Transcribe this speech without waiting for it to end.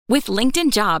With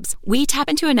LinkedIn Jobs, we tap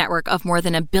into a network of more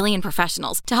than 1 billion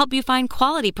professionals to help you find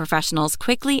quality professionals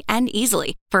quickly and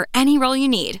easily for any role you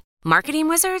need. Marketing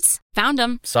wizards? Found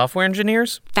them. Software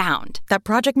engineers? Found. That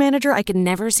project manager I could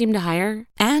never seem to hire?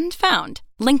 And found.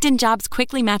 LinkedIn Jobs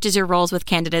quickly matches your roles with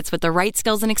candidates with the right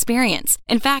skills and experience.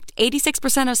 In fact,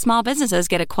 86% of small businesses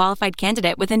get a qualified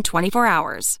candidate within 24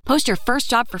 hours. Post your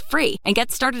first job for free and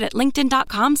get started at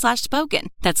linkedin.com/spoken.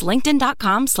 That's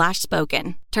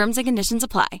linkedin.com/spoken. Terms and conditions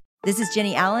apply. This is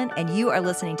Jenny Allen, and you are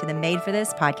listening to the Made for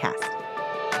This podcast.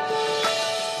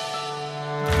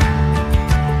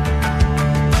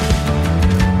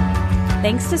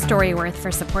 Thanks to Storyworth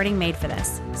for supporting Made for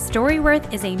This.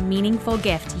 Storyworth is a meaningful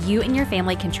gift you and your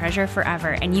family can treasure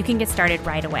forever, and you can get started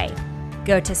right away.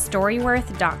 Go to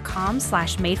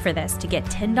storyworth.com/madeforthis to get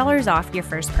 $10 off your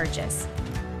first purchase.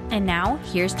 And now,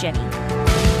 here's Jenny.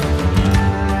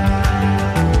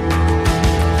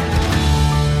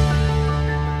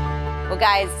 Well,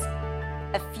 guys,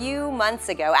 a few months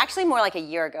ago, actually more like a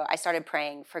year ago, I started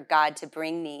praying for God to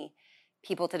bring me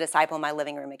people to disciple in my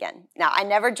living room again. Now, I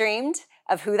never dreamed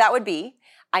of who that would be.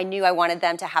 I knew I wanted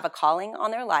them to have a calling on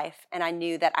their life, and I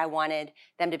knew that I wanted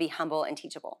them to be humble and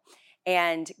teachable.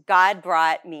 And God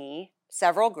brought me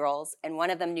several girls, and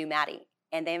one of them knew Maddie.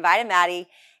 And they invited Maddie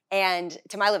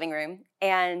to my living room.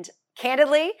 And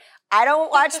candidly, I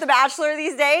don't watch The Bachelor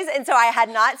these days, and so I had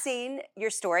not seen your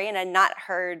story and had not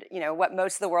heard, what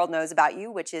most of the world knows about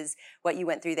you, which is what you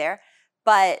went through there.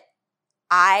 But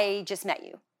I just met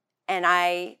you. And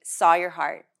I saw your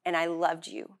heart, and I loved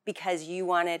you because you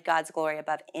wanted God's glory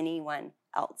above anyone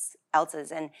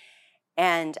else's.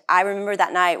 And I remember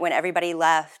that night when everybody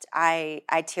left, I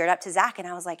teared up to Zach, and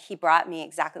I was like, he brought me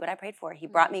exactly what I prayed for. He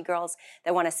brought me girls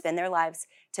that want to spend their lives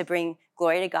to bring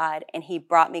glory to God, and he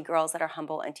brought me girls that are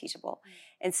humble and teachable.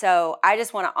 And so I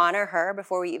just want to honor her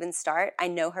before we even start. I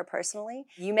know her personally.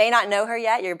 You may not know her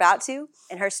yet. You're about to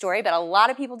in her story, but a lot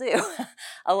of people do.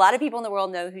 A lot of people in the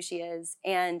world know who she is.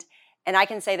 And I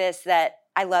can say this, that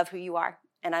I love who you are,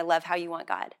 and I love how you want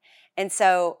God. And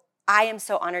so I am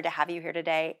so honored to have you here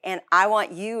today, and I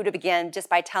want you to begin just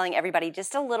by telling everybody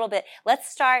just a little bit. Let's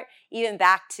start even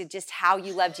back to just how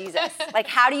you love Jesus. Like,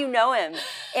 how do you know him?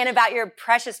 And about your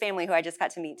precious family who I just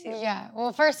got to meet too. Yeah,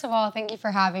 well, first of all, thank you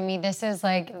for having me. This is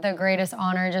like the greatest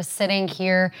honor, just sitting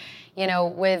here,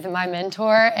 with my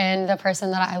mentor and the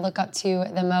person that I look up to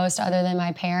the most other than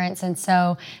my parents. And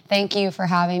so thank you for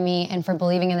having me and for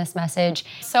believing in this message.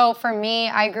 So for me,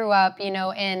 I grew up, in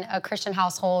a Christian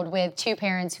household with two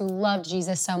parents who loved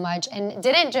Jesus so much, and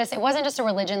it wasn't just a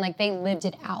religion, like they lived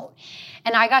it out.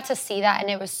 And I got to see that,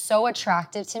 and it was so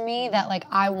attractive to me that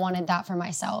I wanted that for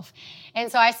myself.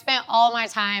 And so I spent all my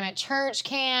time at church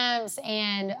camps,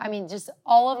 and just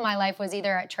all of my life was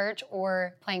either at church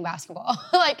or playing basketball.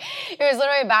 It was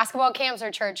literally basketball camps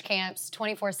or church camps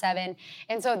 24/7.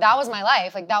 And so that was my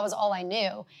life. That was all I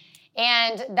knew.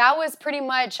 And that was pretty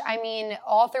much,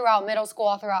 all throughout middle school,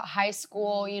 all throughout high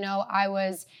school,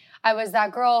 I was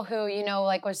that girl who,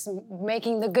 was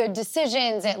making the good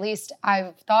decisions, at least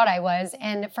I thought I was.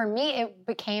 And for me, it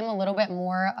became a little bit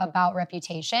more about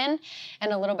reputation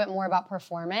and a little bit more about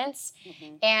performance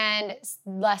and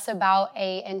less about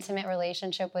a intimate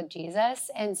relationship with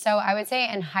Jesus. And so I would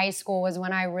say in high school was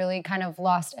when I really kind of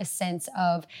lost a sense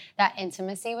of that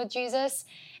intimacy with Jesus.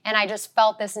 And I just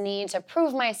felt this need to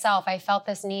prove myself. I felt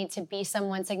this need to be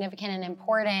someone significant and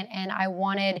important, and I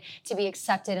wanted to be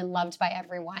accepted and loved by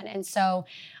everyone. And so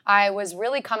I was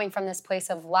really coming from this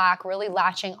place of lack, really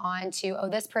latching on to,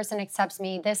 this person accepts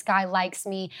me, this guy likes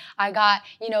me, I got,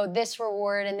 this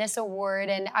reward and this award,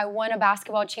 and I won a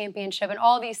basketball championship and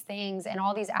all these things and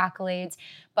all these accolades.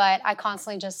 But I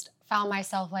constantly just found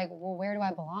myself well, where do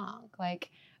I belong?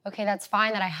 Okay, that's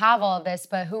fine that I have all of this,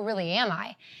 but who really am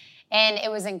I? And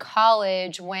it was in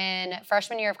college,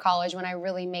 freshman year of college, when I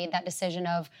really made that decision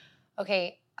of,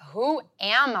 okay, who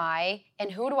am I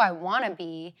and who do I want to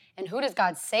be and who does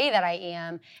God say that I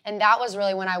am? And that was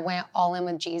really when I went all in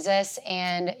with Jesus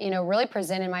and, really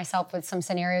presented myself with some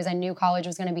scenarios. I knew college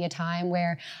was going to be a time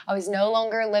where I was no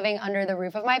longer living under the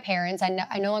roof of my parents.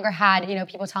 I no longer had,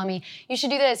 people telling me, you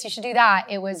should do this, you should do that.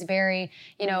 It was very,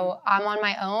 I'm on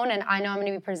my own, and I know I'm going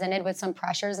to be presented with some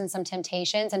pressures and some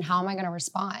temptations, and how am I going to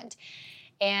respond?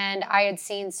 And I had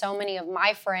seen so many of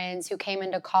my friends who came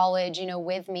into college,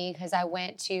 with me, because I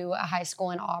went to a high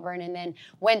school in Auburn and then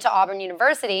went to Auburn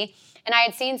University. And I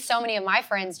had seen so many of my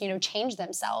friends, change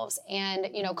themselves and,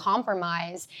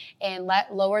 compromise and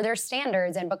lower their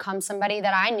standards and become somebody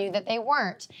that I knew that they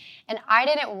weren't. And I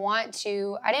didn't want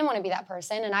to be that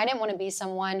person. And I didn't want to be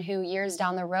someone who years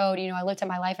down the road, I looked at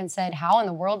my life and said, how in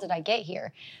the world did I get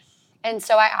here? And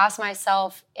so I asked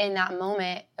myself in that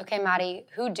moment, okay, Maddie,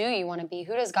 who do you want to be?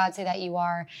 Who does God say that you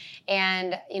are?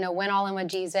 And, went all in with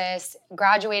Jesus,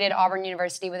 graduated Auburn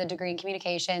University with a degree in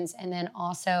communications, and then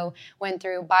also went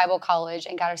through Bible college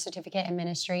and got a certificate in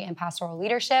ministry and pastoral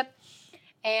leadership.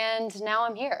 And now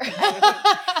I'm here.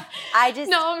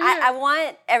 I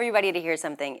want everybody to hear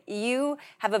something. You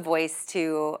have a voice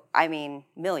to,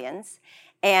 millions,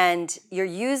 and you're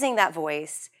using that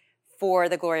voice for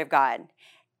the glory of God.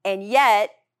 And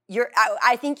yet,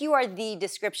 I think you are the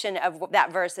description of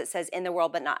that verse that says, in the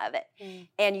world, but not of it. Mm.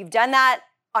 And you've done that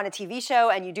on a TV show,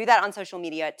 and you do that on social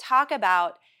media. Talk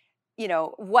about,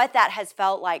 what that has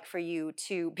felt like for you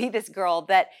to be this girl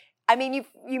that,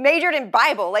 you majored in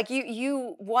Bible. Like,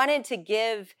 you wanted to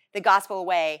give the gospel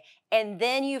away, and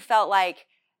then you felt like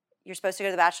you're supposed to go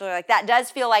to the Bachelor. Like, that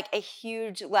does feel like a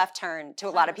huge left turn to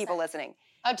a lot of people listening.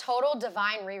 A total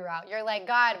divine reroute. You're like,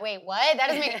 God, wait, what? That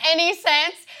doesn't make any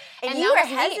sense. And you were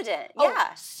hesitant.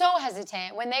 Yeah. So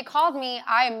hesitant. When they called me,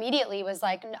 I immediately was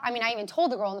like, I even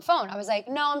told the girl on the phone. I was like,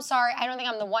 no, I'm sorry. I don't think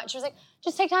I'm the one. She was like,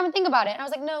 just take time and think about it. And I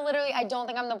was like, no, literally, I don't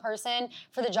think I'm the person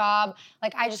for the job.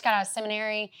 Like, I just got out of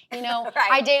seminary. Right.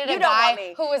 I dated a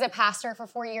guy who was a pastor for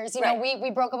 4 years.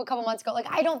 We broke up a couple months ago. Like,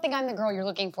 I don't think I'm the girl you're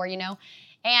looking for, And,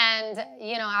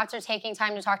 after taking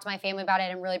time to talk to my family about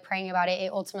it and really praying about it,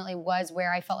 it ultimately was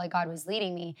where I felt like God was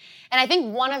leading me. And I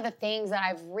think one of the things that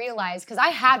I've realized, because I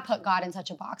had put God in such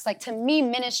a box, like, to me,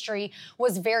 ministry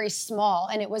was very small,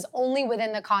 and it was only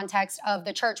within the context of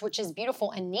the church, which is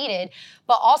beautiful and needed,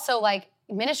 but also, like,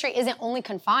 ministry isn't only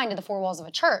confined to the four walls of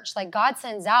a church. Like, God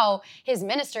sends out his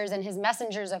ministers and his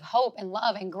messengers of hope and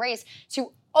love and grace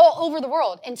to all over the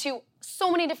world and to so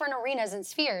many different arenas and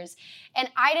spheres. And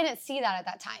I didn't see that at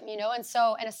that time,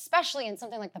 and especially in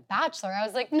something like The Bachelor, I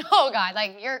was like, no, God,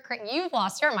 like, you've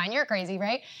lost your mind, you're crazy,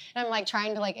 right? And I'm like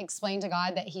trying to explain to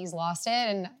God that he's lost it,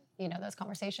 and those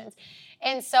conversations.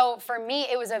 And so for me,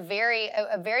 it was a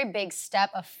very big step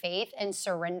of faith and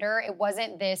surrender. It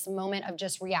wasn't this moment of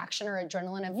just reaction or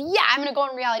adrenaline of, yeah, I'm gonna go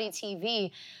on reality TV,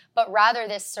 but rather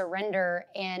this surrender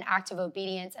and act of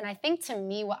obedience. And I think, to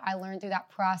me, what I learned through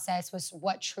that process was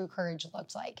what true courage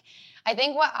looked like. I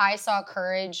think what I saw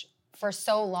courage for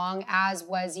so long as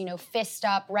was, fist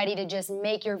up, ready to just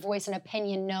make your voice and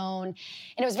opinion known. And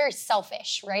it was very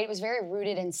selfish, right? It was very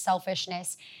rooted in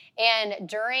selfishness. And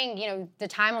during, the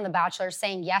time on The Bachelor,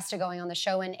 saying yes to going on the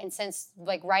show, and since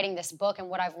writing this book, and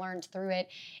what I've learned through it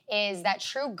is that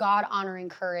true God-honoring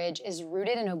courage is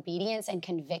rooted in obedience and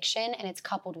conviction, and it's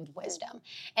coupled with wisdom.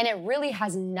 And it really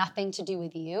has nothing to do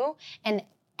with you and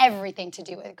everything to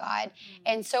do with God. Mm-hmm.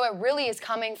 And so it really is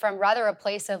coming from rather a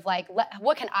place of what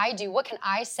can I do? What can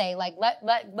I say?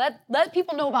 Let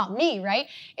people know about me, right?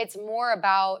 It's more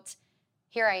about,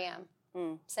 here I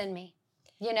am, send me.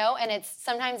 And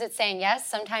sometimes it's saying yes,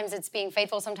 sometimes it's being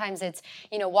faithful, sometimes it's,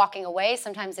 walking away,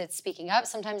 sometimes it's speaking up,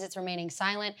 sometimes it's remaining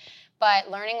silent,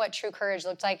 but learning what true courage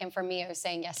looked like. And for me, it was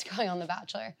saying yes to going on The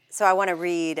Bachelor. So I want to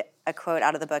read a quote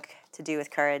out of the book to do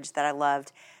with courage that I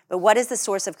loved. But what is the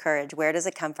source of courage? Where does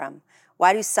it come from?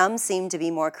 Why do some seem to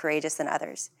be more courageous than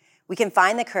others? We can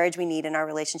find the courage we need in our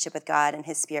relationship with God and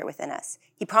his Spirit within us.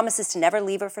 He promises to never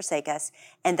leave or forsake us,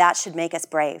 and that should make us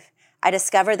brave. I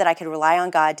discovered that I could rely on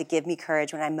God to give me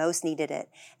courage when I most needed it.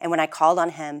 And when I called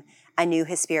on him, I knew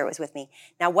his Spirit was with me.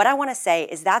 Now, what I want to say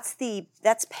is that's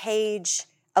page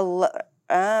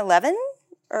 11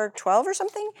 or 12 or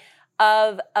something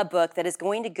of a book that is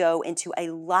going to go into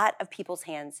a lot of people's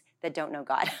hands that don't know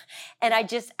God. And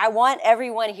I want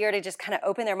everyone here to just kind of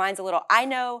open their minds a little. I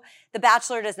know The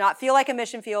Bachelor does not feel like a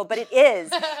mission field, but it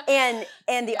is.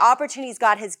 And the opportunities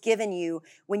God has given you,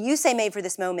 when you say made for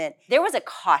this moment, there was a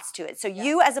cost to it. So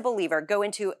you as a believer go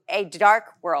into a dark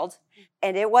world,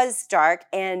 and it was dark,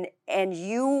 and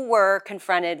you were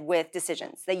confronted with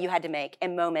decisions that you had to make,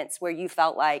 and moments where you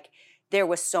felt like there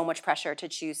was so much pressure to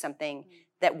choose something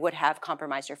that would have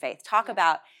compromised your faith. Talk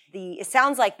about it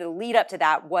sounds like the lead up to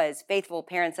that was faithful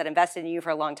parents that invested in you for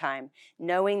a long time,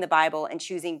 knowing the Bible and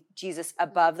choosing Jesus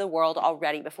above the world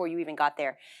already before you even got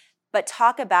there. But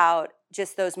talk about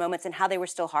just those moments and how they were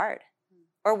still hard.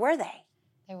 Or were they?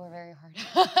 They were very hard.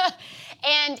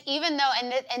 And even though,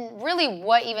 and really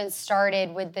what even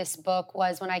started with this book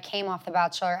was when I came off The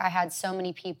Bachelor, I had so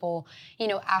many people,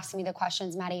 asking me the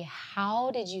questions, Maddie,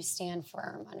 how did you stand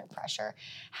firm under pressure?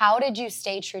 How did you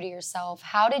stay true to yourself?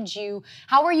 How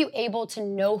were you able to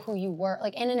know who you were?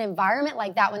 Like, in an environment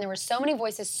like that, when there were so many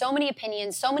voices, so many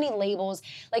opinions, so many labels,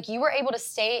 you were able to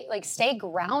stay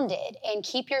grounded and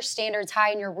keep your standards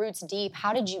high and your roots deep.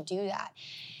 How did you do that?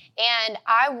 And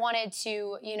I wanted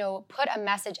to, put a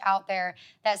message out there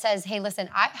that says, hey, listen,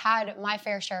 I've had my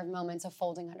fair share of moments of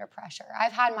folding under pressure.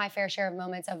 I've had my fair share of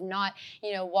moments of not,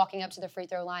 walking up to the free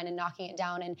throw line and knocking it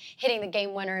down and hitting the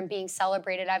game winner and being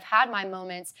celebrated. I've had my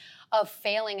moments of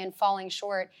failing and falling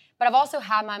short, but I've also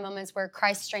had my moments where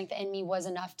Christ's strength in me was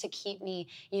enough to keep me,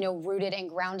 rooted and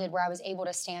grounded, where I was able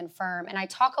to stand firm. And I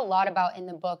talk a lot about in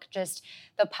the book just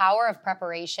the power of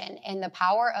preparation and the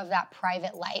power of that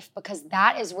private life, because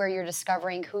that is where you're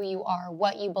discovering who you are,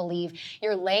 what you believe.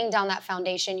 You're laying down that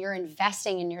foundation. You're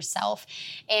investing in yourself.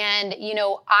 And,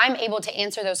 I'm able to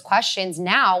answer those questions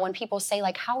now when people say,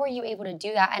 like, how are you able to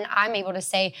do that? And I'm able to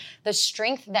say the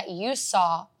strength that you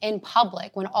saw in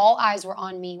public when all eyes were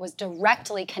on me was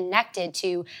directly connected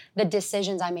to the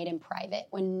decisions I made in private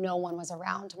when no one was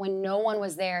around, when no one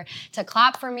was there to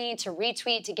clap for me, to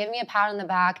retweet, to give me a pat on the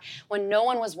back, when no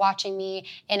one was watching me,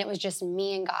 and it was just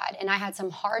me and God. And I had some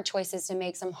hard choices to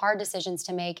make, some hard decisions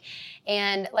to make.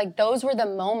 And like those were the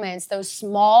moments, those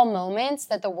small moments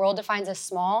that the world defines as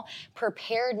small,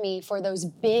 prepared me for those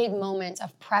big moments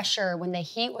of pressure when the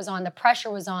heat was on, the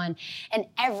pressure was on, and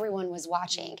everyone was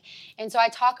watching. And so I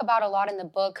talk about a lot in the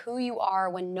book, who you are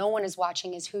when no one is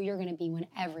watching is who you're going to be when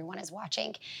everyone is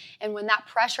watching. And when that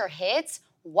pressure hits,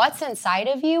 what's inside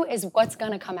of you is what's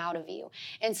going to come out of you.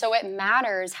 And so it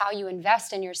matters how you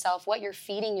invest in yourself, what you're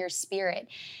feeding your spirit.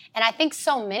 And I think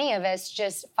so many of us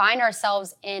just find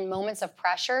ourselves in moments of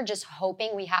pressure, just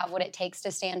hoping we have what it takes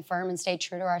to stand firm and stay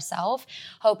true to ourselves,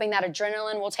 hoping that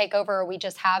adrenaline will take over or we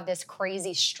just have this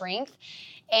crazy strength.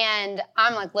 And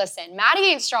I'm like, listen, Maddie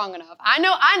ain't strong enough. I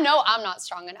know I'm not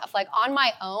strong enough. Like on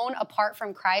my own, apart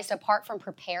from Christ, apart from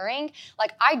preparing,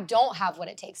 like I don't have what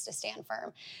it takes to stand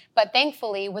firm. But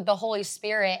thankfully, with the Holy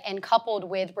Spirit and coupled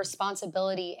with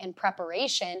responsibility and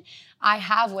preparation, I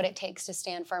have what it takes to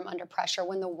stand firm under pressure.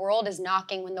 When the world is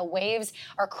knocking, when the waves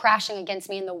are crashing against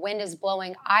me and the wind is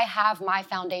blowing, I have my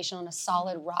foundation on a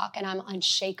solid rock and I'm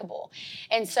unshakable.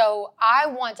 And so I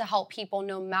want to help people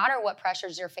no matter what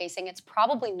pressures you're facing. It's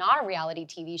probably not a reality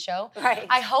TV show. Right.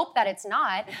 I hope that it's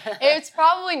not. It's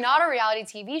probably not a reality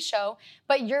TV show,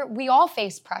 but we all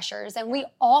face pressures and we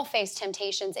all face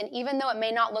temptations. And even though it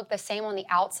may not look the same on the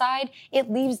outside,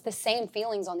 it leaves the same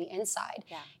feelings on the inside.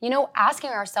 Yeah. Asking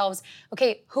ourselves,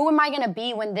 okay, who am I going to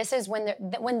be when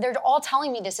they're all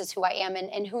telling me this is who I am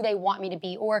and who they want me to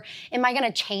be? Or am I going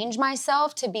to change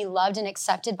myself to be loved and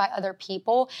accepted by other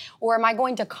people? Or am I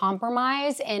going to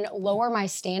compromise and lower my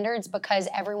standards because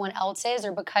everyone else is,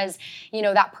 or because,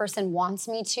 that person wants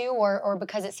me to, or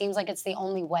because it seems like it's the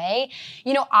only way?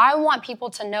 I want people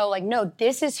to know, like, no,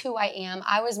 this is who I am.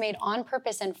 I was made on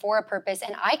purpose and for a purpose,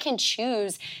 and I can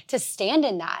choose to stand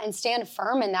in that and stand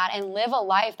firm in that and live a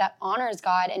life that honors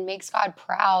God and makes God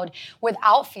proud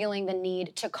without feeling the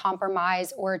need to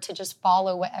compromise or to just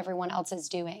follow what everyone else is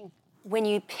doing. When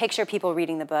you picture people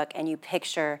reading the book and you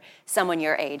picture someone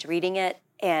your age reading it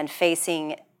and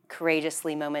facing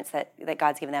courageously moments that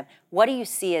God's given them, what do you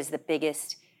see as the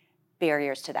biggest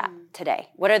barriers to that today?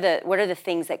 What are the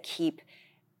things that keep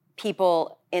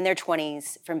people in their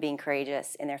 20s from being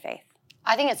courageous in their faith?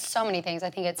 I think it's so many things.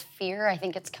 I think it's fear. I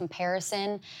think it's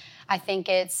comparison. I think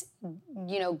it's,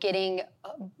 getting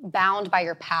bound by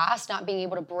your past, not being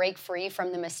able to break free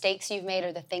from the mistakes you've made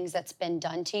or the things that's been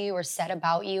done to you or said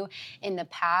about you in the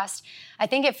past. I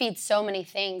think it feeds so many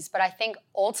things, but I think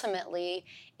ultimately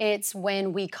it's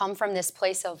when we come from this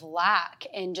place of lack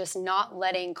and just not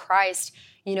letting Christ,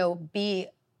 be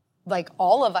like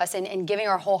all of us and giving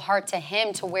our whole heart to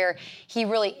him, to where he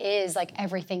really is like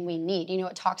everything we need.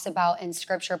 It talks about in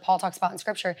scripture, Paul talks about in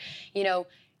scripture,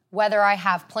 whether I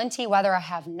have plenty, whether I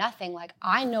have nothing, like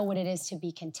I know what it is to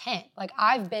be content. Like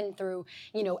I've been through,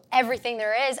 everything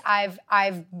there is. I've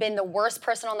been the worst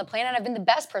person on the planet. I've been the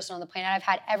best person on the planet. I've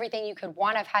had everything you could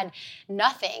want. I've had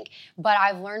nothing, but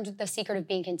I've learned the secret of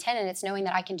being content, and it's knowing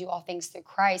that I can do all things through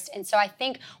Christ. And so I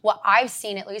think what I've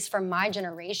seen, at least from my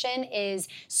generation, is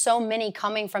so many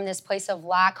coming from this place of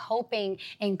lack, hoping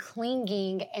and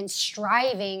clinging and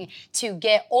striving to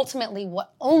get ultimately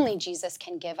what only Jesus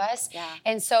can give us. Yeah.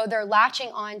 And so they're latching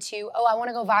on to, I want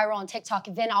to go viral on TikTok,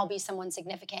 then I'll be someone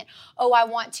significant. I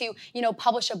want to,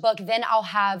 publish a book, then I'll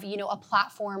have, a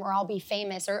platform, or I'll be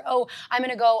famous, or, I'm going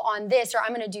to go on this, or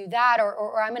I'm going to do that,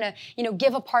 or I'm going to,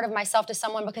 give a part of myself to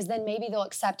someone because then maybe they'll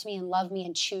accept me and love me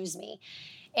and choose me.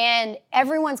 And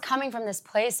everyone's coming from this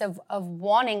place of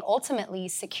wanting ultimately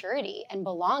security and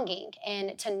belonging,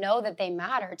 and to know that they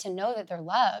matter, to know that they're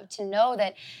loved, to know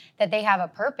that they have a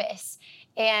purpose.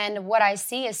 And what I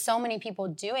see is so many people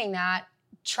doing that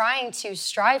trying to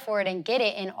strive for it and get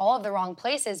it in all of the wrong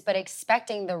places, but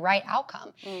expecting the right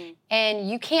outcome. And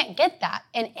you can't get that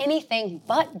in anything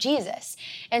but Jesus.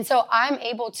 And so I'm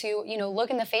able to, look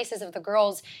in the faces of the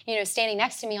girls, standing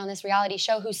next to me on this reality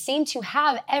show who seem to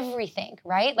have everything,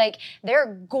 right? Like,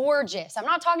 they're gorgeous. I'm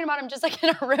not talking about them just like in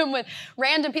a room with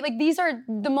random people. Like, these are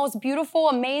the most beautiful,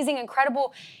 amazing,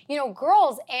 incredible,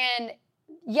 girls. And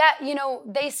yet,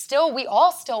 we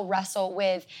all still wrestle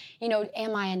with,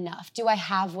 am I enough? Do I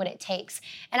have what it takes?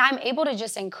 And I'm able to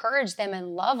just encourage them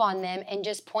and love on them and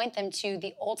just point them to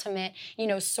the ultimate,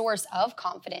 source of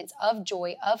confidence, of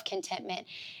joy, of contentment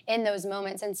in those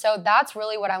moments. And so that's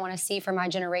really what I want to see for my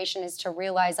generation, is to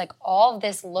realize, like, all of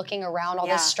this looking around, all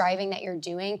this striving that you're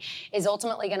doing is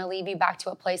ultimately going to lead you back to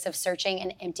a place of searching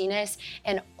and emptiness.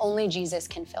 And only Jesus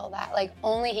can fill that. Like,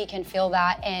 only he can fill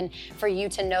that. And for you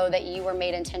to know that you were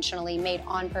made intentionally, made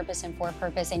on purpose and for a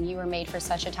purpose, and you were made for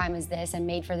such a time as this and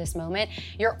made for this moment,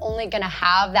 you're only going to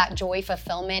have that joy,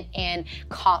 fulfillment, and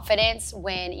confidence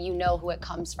when you know who it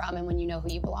comes from and when you know who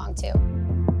you belong to.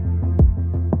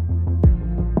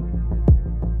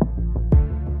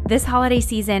 This holiday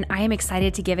season, I am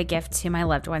excited to give a gift to my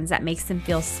loved ones that makes them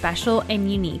feel special and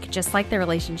unique, just like the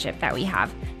relationship that we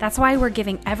have. That's why we're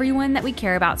giving everyone that we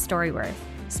care about Storyworth.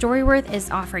 Storyworth is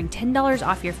offering $10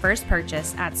 off your first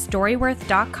purchase at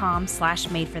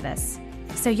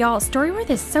storyworth.com/madeforthis. So y'all, Storyworth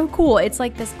is so cool. It's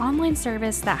like this online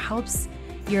service that helps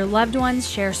your loved ones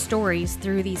share stories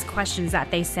through these questions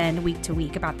that they send week to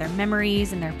week about their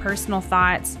memories and their personal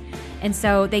thoughts. And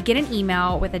so they get an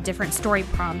email with a different story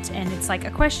prompt, and it's like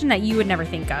a question that you would never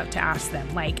think of to ask them.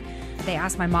 Like, they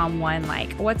asked my mom one,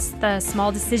 like, what's the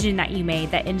small decision that you made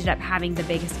that ended up having the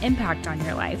biggest impact on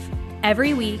your life?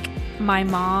 Every week, my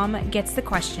mom gets the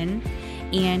question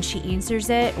and she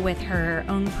answers it with her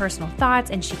own personal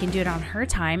thoughts, and she can do it on her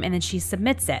time, and then she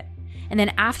submits it. And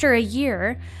then after a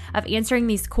year of answering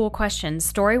these cool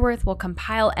questions, Storyworth will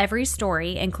compile every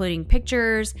story, including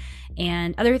pictures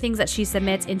and other things that she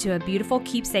submits, into a beautiful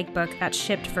keepsake book that's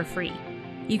shipped for free.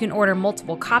 You can order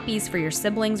multiple copies for your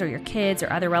siblings or your kids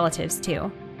or other relatives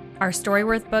too. Our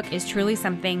Storyworth book is truly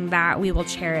something that we will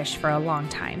cherish for a long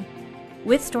time.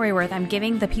 With Storyworth, I'm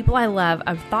giving the people I love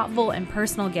a thoughtful and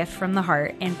personal gift from the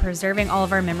heart and preserving all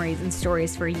of our memories and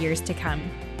stories for years to come.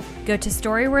 Go to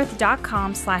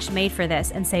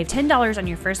storyworth.com/madeforthis and save $10 on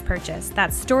your first purchase.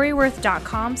 That's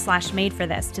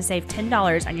storyworth.com/madeforthis to save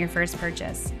 $10 on your first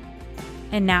purchase.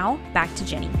 And now, back to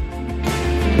Jenny.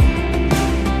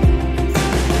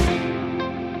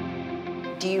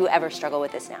 Do you ever struggle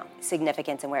with this now?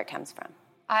 Significance and where it comes from?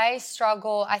 I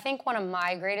struggle. I think one of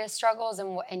my greatest struggles,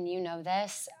 and you know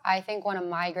this, I think one of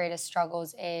my greatest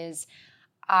struggles is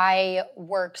I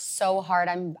work so hard.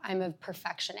 I'm a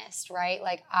perfectionist, right?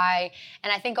 I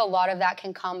think a lot of that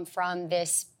can come from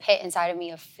this pit inside of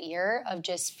me of fear, of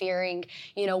just fearing,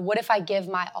 what if I give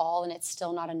my all and it's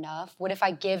still not enough? What if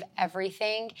I give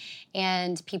everything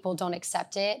and people don't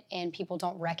accept it and people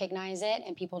don't recognize it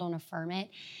and people don't affirm it?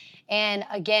 And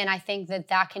again, I think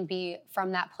that can be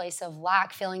from that place of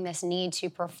lack, feeling this need to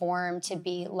perform, to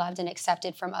be loved and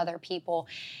accepted from other people.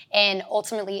 And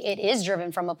ultimately, it is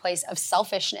driven from a place of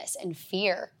selfishness and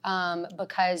fear,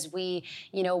 because we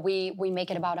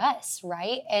make it about us,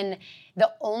 right? And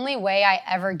the only way I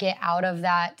ever get out of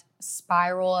that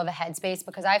spiral of a headspace,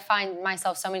 because I find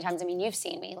myself so many times, you've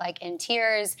seen me, like, in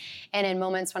tears and in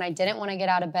moments when I didn't want to get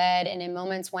out of bed and in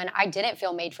moments when I didn't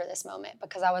feel made for this moment,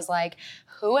 because I was like,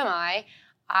 who am I?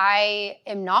 I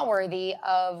am not worthy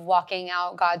of walking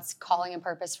out God's calling and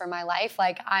purpose for my life.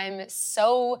 Like, I'm a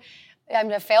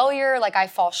failure. Like, I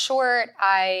fall short.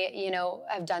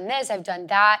 I've done this, I've done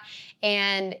that.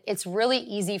 And it's really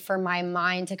easy for my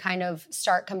mind to kind of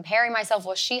start comparing myself.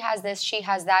 Well, she has this, she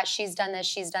has that, she's done this,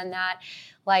 she's done that.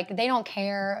 Like, they don't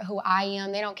care who I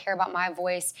am. They don't care about my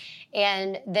voice.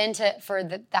 And then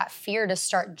that fear to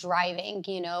start driving,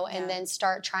 and then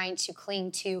start trying to cling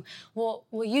to, well,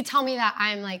 you tell me that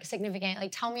I'm, like, significant.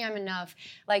 Like, tell me I'm enough.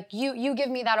 Like, you give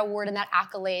me that award and that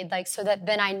accolade, like, so that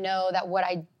then I know that what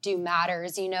I do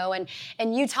matters,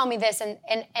 and you tell me this. And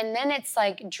then it's,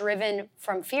 like, driven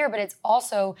from fear, but it's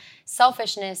also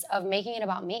selfishness of making it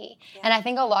about me. Yeah. And I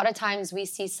think a lot of times we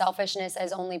see selfishness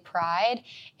as only pride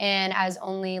and as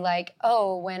only, like,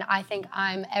 oh, when I think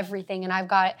I'm everything and I've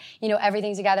got,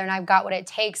 everything together and I've got what it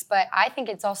takes. But I think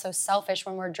it's also selfish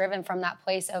when we're driven from that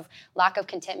place of lack of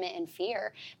contentment and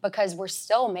fear, because we're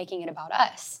still making it about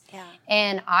us. Yeah.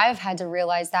 And I've had to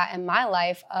realize that in my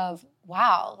life of,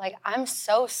 wow, like, I'm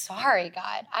so sorry,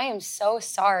 God. I am so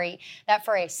sorry that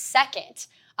for a second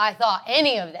I thought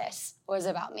any of this was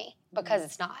about me, because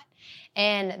it's not.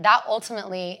 And that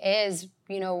ultimately is,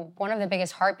 one of the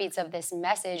biggest heartbeats of this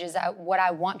message is that what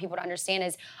I want people to understand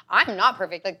is I'm not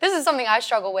perfect. Like, this is something I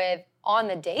struggle with on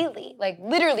the daily, like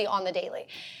literally on the daily.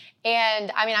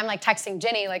 And I mean, I'm like texting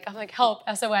Jenny, like, I'm like, help,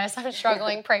 SOS, I'm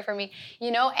struggling, pray for me,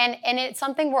 and it's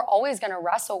something we're always going to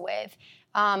wrestle with.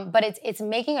 But it's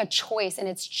making a choice, and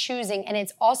it's choosing, and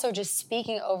it's also just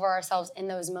speaking over ourselves in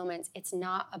those moments. It's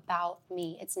not about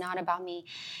me. It's not about me.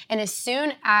 And as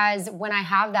soon as when I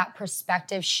have that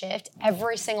perspective shift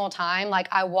every single time,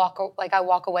 I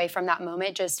walk away from that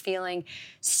moment just feeling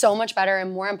so much better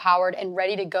and more empowered and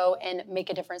ready to go and make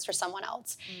a difference for someone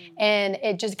else. And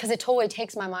it just, because it totally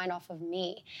takes my mind off of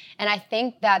me. And I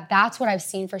think that that's what I've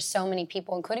seen for so many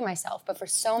people, including myself, but for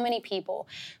so many people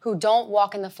who don't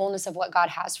walk in the fullness of what God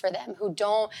has for them, who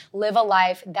don't live a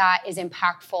life that is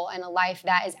impactful and a life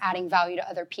that is adding value to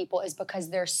other people, is because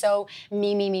they're so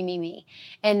me.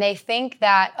 And they think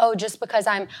that, just because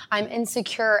I'm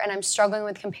insecure and I'm struggling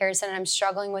with comparison and I'm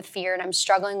struggling with fear and I'm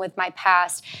struggling with my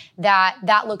past,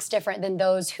 that looks different than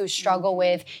those who struggle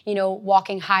with,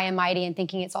 walking high and mighty and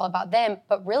thinking it's all about them.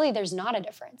 But really, there's not a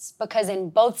difference, because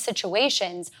in both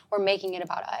situations, we're making it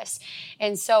about us.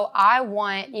 And so I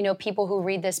want, people who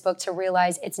read this book to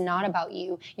realize it's not about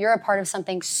you. You're a part of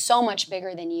something so much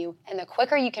bigger than you. And the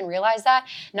quicker you can realize that,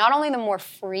 not only the more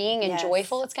freeing and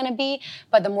joyful it's going to be,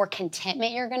 but the more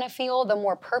contentment you're going to feel, the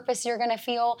more purpose you're going to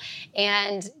feel.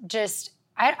 And just,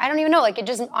 I don't even know, it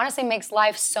just honestly makes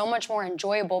life so much more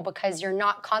enjoyable, because you're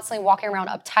not constantly walking around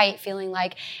uptight feeling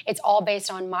like it's all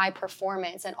based on my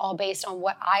performance and all based on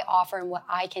what I offer and what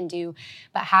I can do,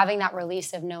 but having that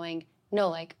release of knowing,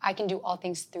 no, I can do all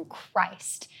things through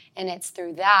Christ. And it's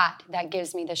through that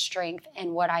gives me the strength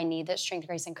and what I need, the strength,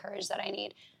 grace, and courage that I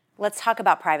need. Let's talk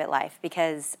about private life,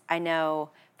 because I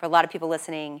know for a lot of people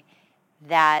listening,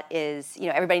 that is,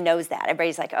 everybody knows that.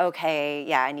 Everybody's like, okay,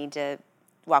 yeah, I need to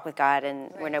walk with God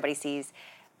and where nobody sees.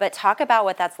 But talk about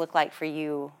what that's looked like for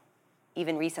you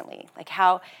even recently.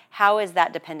 How is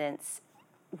that dependence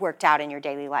worked out in your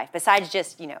daily life, besides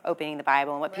just, opening the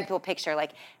Bible and what people picture?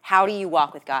 How do you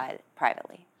walk with God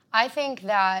privately? I think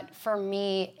that for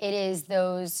me, it is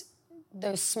those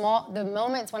the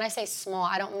moments. When I say small,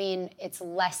 I don't mean it's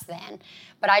less than,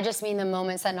 but I just mean the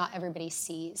moments that not everybody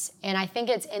sees. And I think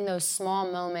it's in those small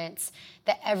moments,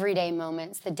 the everyday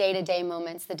moments, the day-to-day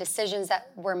moments, the decisions that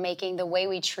we're making, the way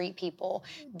we treat people,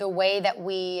 the way that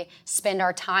we spend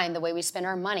our time, the way we spend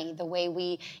our money, the way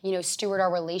we, steward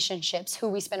our relationships, who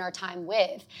we spend our time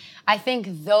with. I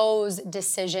think those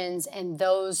decisions and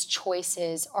those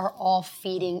choices are all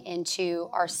feeding into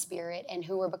our spirit and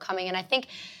who we're becoming. And I think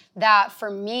that for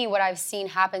me, what I've seen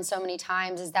happen so many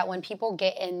times is that when people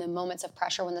get in the moments of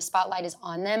pressure, when the spotlight is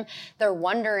on them, they're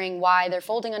wondering why they're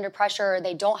folding under pressure, or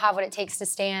they don't have what it takes to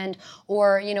stand,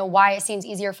 or why it seems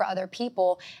easier for other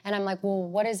people. And I'm like, well,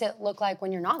 what does it look like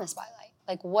when you're not in the spotlight?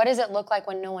 What does it look like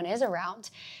when no one is around?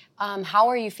 How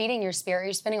are you feeding your spirit?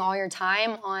 You're spending all your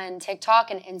time on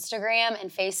TikTok and Instagram and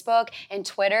Facebook and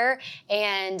Twitter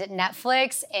and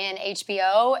Netflix and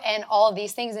HBO and all of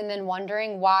these things, and then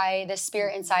wondering why the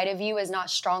spirit inside of you is not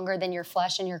stronger than your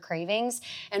flesh and your cravings,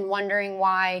 and wondering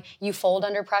why you fold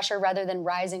under pressure rather than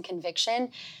rise in conviction.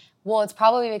 Well, it's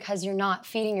probably because you're not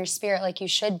feeding your spirit like you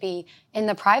should be in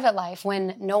the private life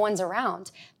when no one's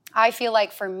around. I feel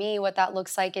like for me, what that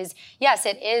looks like is, yes,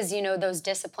 it is, those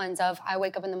disciplines of I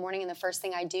wake up in the morning and the first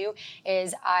thing I do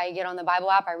is I get on the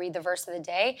Bible app, I read the verse of the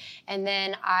day, and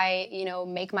then I,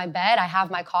 make my bed, I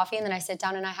have my coffee, and then I sit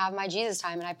down and I have my Jesus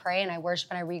time, and I pray and I worship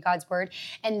and I read God's word.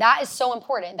 And that is so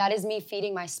important. That is me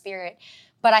feeding my spirit.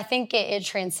 But I think it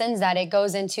transcends that. It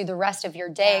goes into the rest of your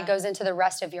day. It goes into the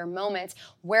rest of your moments.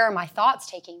 Where are my thoughts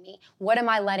taking me? What am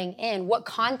I letting in? What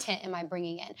content am I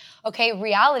bringing in? Okay,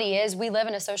 reality is we live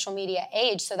in a social media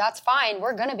age, so that's fine.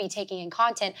 We're going to be taking in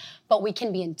content, but we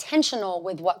can be intentional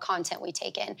with what content we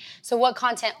take in. So what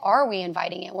content are we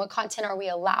inviting in? What content are we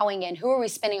allowing in? Who are we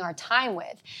spending our time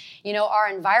with? Our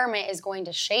environment is going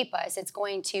to shape us. It's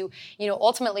going to,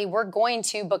 ultimately we're going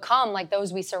to become like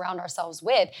those we surround ourselves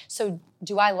with. So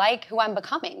do I like who I'm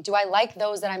becoming? Do I like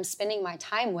those that I'm spending my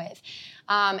time with?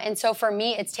 And so for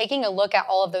me, it's taking a look at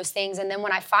all of those things. And then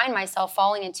when I find myself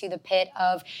falling into the pit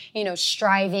of,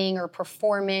 striving or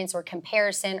performance or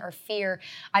comparison or fear,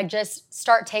 I just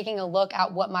start taking a look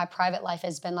at what my private life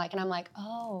has been like. And I'm like,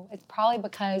 oh, it's probably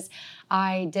because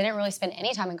I didn't really spend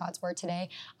any time in God's word today.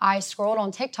 I scrolled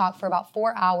on TikTok for about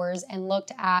 4 hours and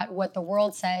looked at what the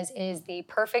world says is the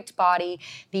perfect body,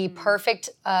 the perfect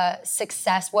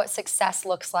success, what success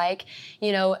looks like,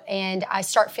 and I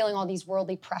start feeling all these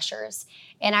worldly pressures.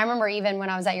 And I remember even when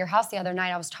I was at your house the other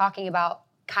night, I was talking about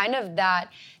kind of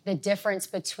the difference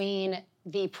between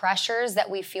the pressures that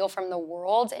we feel from the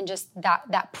world and just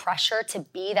that pressure to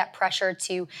be, that pressure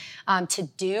to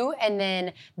do, and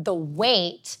then the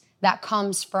weight that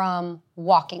comes from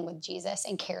walking with Jesus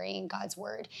and carrying God's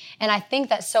word. And I think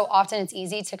that so often it's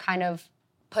easy to kind of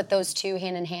put those two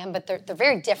hand in hand, but they're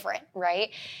very different, right?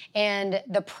 And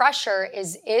the pressure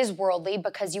is worldly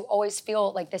because you always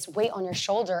feel like this weight on your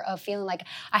shoulder of feeling like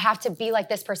I have to be like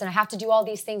this person, I have to do all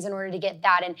these things in order to get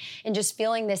that, and just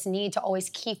feeling this need to always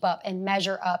keep up and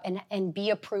measure up and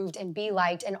be approved and be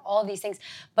liked and all of these things.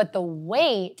 But the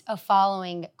weight of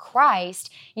following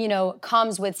Christ,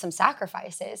 comes with some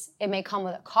sacrifices. It may come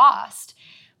with a cost.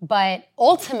 But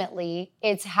ultimately,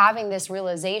 it's having this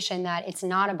realization that it's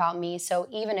not about me. So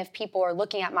even if people are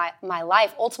looking at my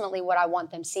life, ultimately what I want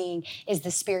them seeing is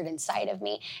the Spirit inside of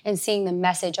me and seeing the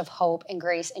message of hope and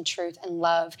grace and truth and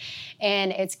love.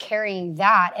 And it's carrying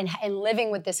that and living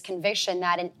with this conviction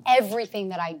that in everything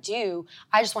that I do,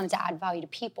 I just wanted to add value to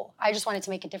people. I just wanted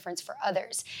to make a difference for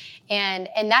others. And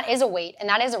that is a weight and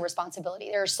that is a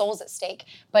responsibility. There are souls at stake,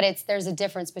 but there's a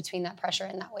difference between that pressure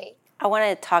and that weight. I want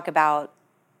to talk about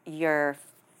your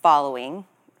following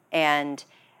and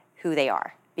who they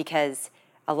are, because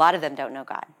a lot of them don't know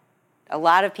God. A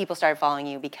lot of people started following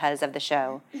you because of the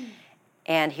show,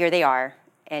 and here they are,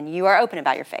 and you are open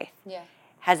about your faith. Yeah.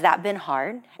 Has that been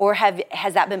hard, or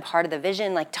has that been part of the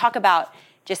vision? Like, talk about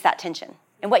just that tension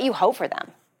and what you hope for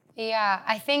them. Yeah,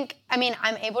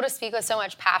 I'm able to speak with so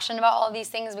much passion about all of these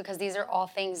things because these are all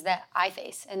things that I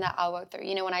face and that I'll work through.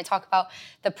 When I talk about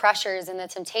the pressures and the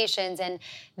temptations and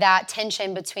that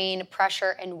tension between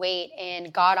pressure and weight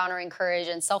and God-honoring courage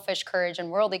and selfish courage and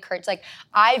worldly courage, like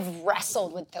I've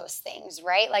wrestled with those things,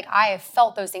 right? Like I have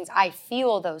felt those things. I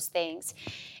feel those things.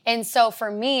 And so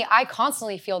for me, I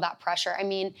constantly feel that pressure.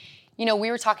 We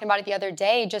were talking about it the other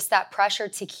day, just that pressure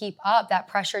to keep up, that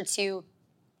pressure to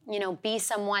be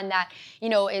someone that,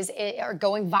 are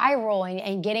going viral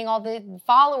and getting all the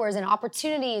followers and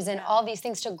opportunities and all these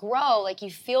things to grow. Like you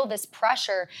feel this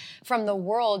pressure from the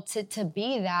world to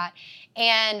be that.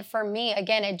 And for me,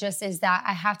 again, it just is that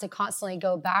I have to constantly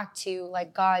go back to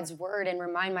like God's word and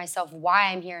remind myself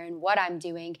why I'm here and what I'm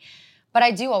doing. But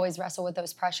I do always wrestle with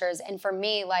those pressures. And for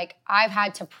me, like I've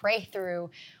had to pray through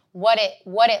what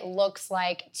it looks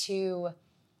like to,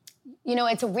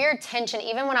 it's a weird tension.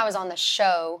 Even when I was on the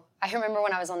show, I remember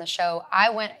when I was on the show,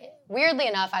 weirdly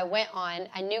enough, I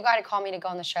knew God had called me to go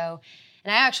on the show.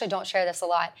 And I actually don't share this a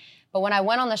lot. But when I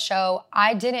went on the show,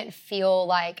 I didn't feel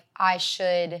like I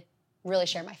should really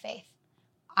share my faith.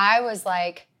 I was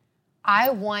like,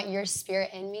 I want your Spirit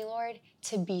in me, Lord,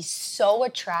 to be so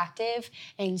attractive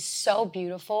and so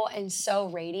beautiful and so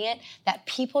radiant that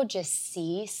people just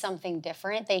see something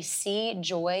different. They see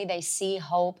joy, they see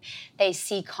hope, they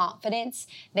see confidence,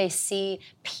 they see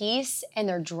peace, and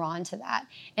they're drawn to that.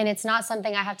 And it's not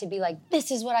something I have to be like, this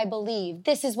is what I believe,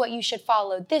 this is what you should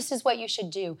follow, this is what you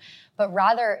should do. But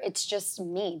rather, it's just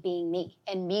me being me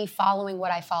and me following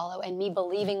what I follow and me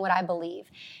believing what I believe.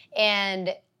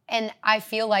 And I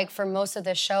feel like for most of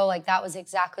the show, like that was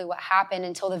exactly what happened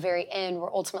until the very end, where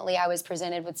ultimately I was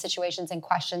presented with situations and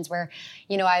questions where,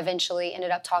 I eventually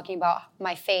ended up talking about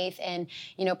my faith and,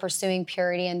 pursuing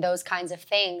purity and those kinds of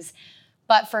things.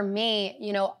 But for me,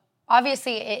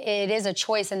 obviously it is a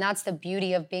choice, and that's the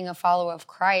beauty of being a follower of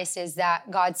Christ, is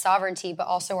that God's sovereignty, but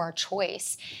also our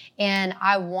choice. And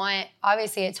I want,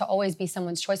 obviously, it to always be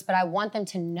someone's choice, but I want them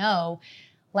to know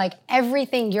like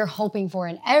everything you're hoping for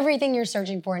and everything you're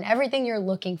searching for and everything you're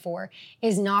looking for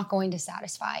is not going to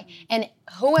satisfy. And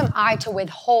who am I to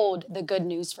withhold the good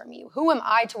news from you? Who am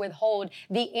I to withhold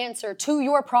the answer to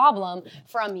your problem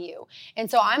from you? And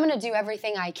so I'm going to do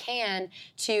everything I can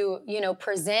to,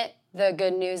 present the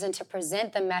good news and to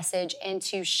present the message and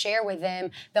to share with them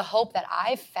the hope that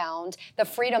I've found, the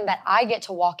freedom that I get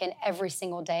to walk in every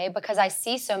single day, because I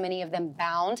see so many of them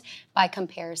bound by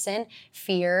comparison,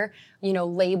 fear,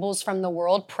 labels from the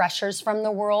world, pressures from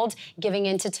the world, giving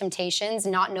into temptations,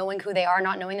 not knowing who they are,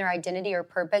 not knowing their identity or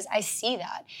purpose. I see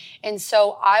that. And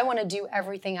so I want to do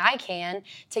everything I can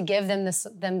to give them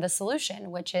the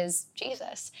solution, which is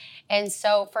Jesus. And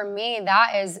so for me,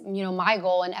 that is, my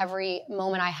goal in every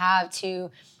moment I have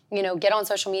to, get on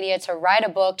social media, to write a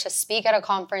book, to speak at a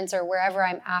conference or wherever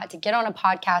I'm at, to get on a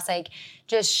podcast, like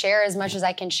just share as much as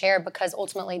I can share, because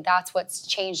ultimately that's what's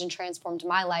changed and transformed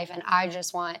my life. And I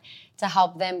just want to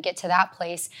help them get to that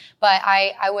place. But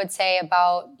I would say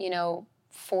about,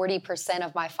 40%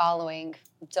 of my following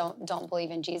don't believe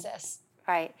in Jesus.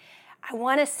 Right. I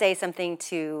want to say something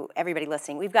to everybody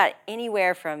listening. We've got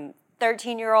anywhere from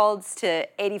 13-year-olds to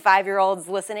 85-year-olds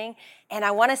listening. And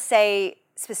I want to say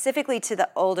specifically to the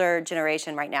older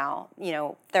generation right now,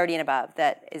 30 and above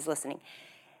that is listening.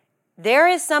 There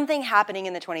is something happening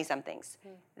in the 20-somethings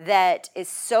that is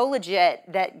so legit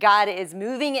that God is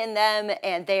moving in them,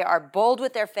 and they are bold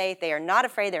with their faith. They are not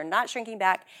afraid. They're not shrinking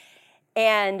back.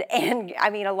 And I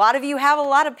mean, a lot of you have a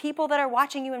lot of people that are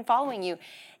watching you and following you.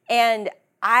 And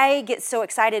I get so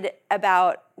excited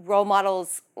about role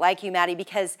models like you, Maddie,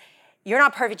 because you're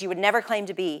not perfect. You would never claim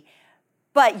to be,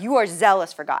 but you are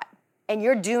zealous for God. And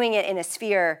you're doing it in a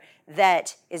sphere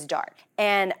that is dark.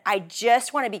 And I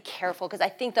just want to be careful, because I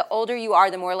think the older you are,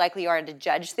 the more likely you are to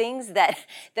judge things that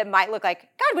might look like,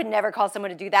 God would never call someone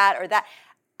to do that or that.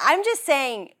 I'm just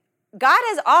saying, God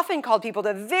has often called people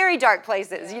to very dark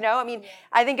places, I mean,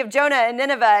 I think of Jonah and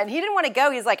Nineveh, and he didn't want to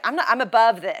go. He's like, I'm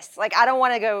above this. Like, I don't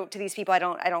want to go to these people. I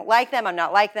don't like them. I'm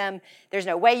not like them. There's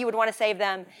no way you would want to save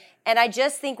them. And I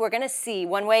just think we're going to see,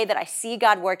 one way that I see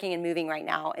God working and moving right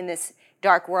now in this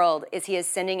dark world is he is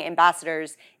sending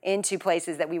ambassadors into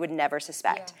places that we would never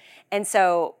suspect. Yeah. And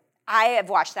so I have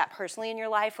watched that personally in your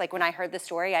life. Like, when I heard the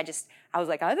story, I was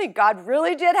like, I think God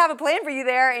really did have a plan for you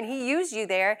there, and he used you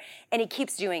there, and he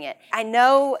keeps doing it. I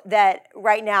know that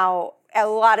right now, a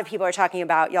lot of people are talking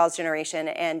about y'all's generation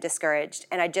and discouraged,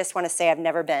 and I just want to say I've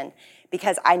never been,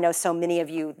 because I know so many of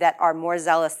you that are more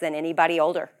zealous than anybody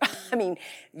older. I mean,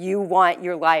 you want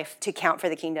your life to count for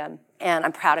the kingdom, and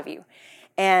I'm proud of you.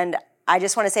 And I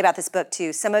just want to say about this book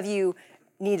too, some of you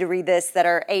need to read this that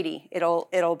are 80.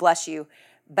 It'll bless you.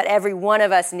 But every one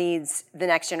of us needs the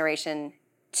next generation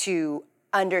to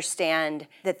understand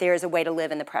that there is a way to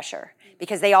live in the pressure,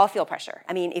 because they all feel pressure.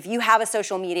 I mean, if you have a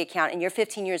social media account and you're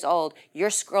 15 years old, you're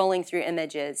scrolling through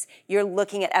images, you're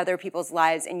looking at other people's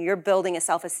lives, and you're building a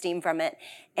self-esteem from it.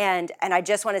 And I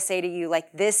just want to say to you, like,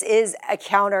 this is a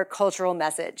counter-cultural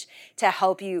message to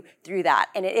help you through that.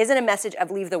 And it isn't a message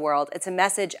of leave the world. It's a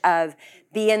message of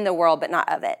be in the world, but not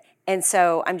of it. And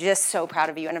so I'm just so proud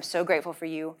of you, and I'm so grateful for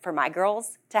you, for my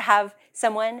girls, to have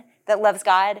someone that loves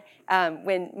God.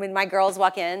 When my girls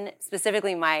walk in,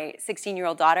 specifically my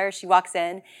 16-year-old daughter, she walks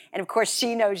in, and of course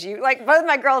she knows you. Like, both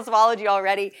my girls followed you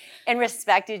already and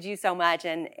respected you so much.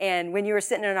 And when you were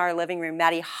sitting in our living room,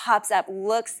 Maddie hops up,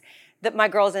 looks at my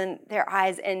girls in their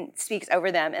eyes, and speaks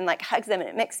over them and like hugs them, and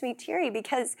it makes me teary,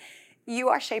 because you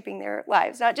are shaping their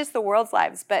lives, not just the world's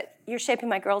lives, but you're shaping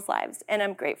my girls' lives. And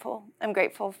I'm grateful. I'm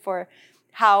grateful for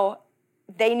how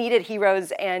they needed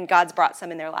heroes, and God's brought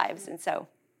some in their lives. And so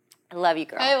I love you,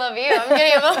 girl. I love you. I'm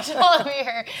getting emotional over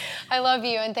here. I love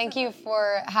you, and thank you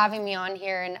for having me on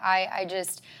here. And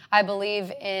I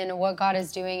believe in what God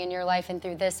is doing in your life and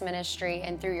through this ministry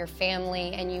and through your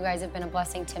family, and you guys have been a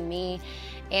blessing to me.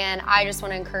 And I just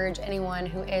want to encourage anyone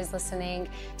who is listening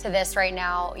to this right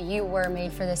now, you were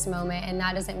made for this moment. And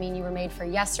that doesn't mean you were made for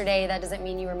yesterday. That doesn't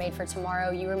mean you were made for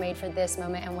tomorrow. You were made for this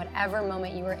moment. And whatever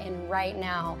moment you are in right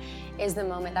now is the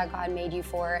moment that God made you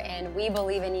for. And we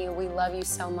believe in you. We love you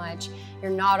so much.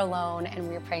 You're not alone, and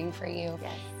we're praying for you.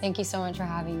 Yes. Thank you so much for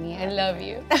having me. I love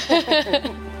you.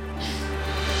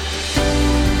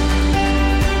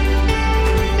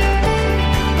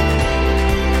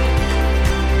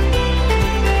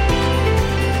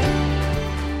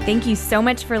 Thank you so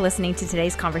much for listening to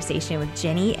today's conversation with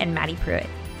Jenny and Maddie Prewett.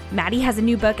 Maddie has a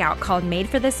new book out called Made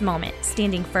for This Moment,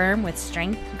 Standing Firm with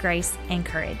Strength, Grace, and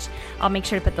Courage. I'll make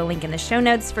sure to put the link in the show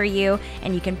notes for you,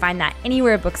 and you can find that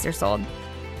anywhere books are sold.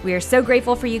 We are so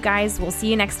grateful for you guys. We'll see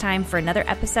you next time for another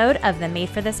episode of the Made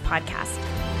for This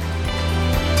podcast.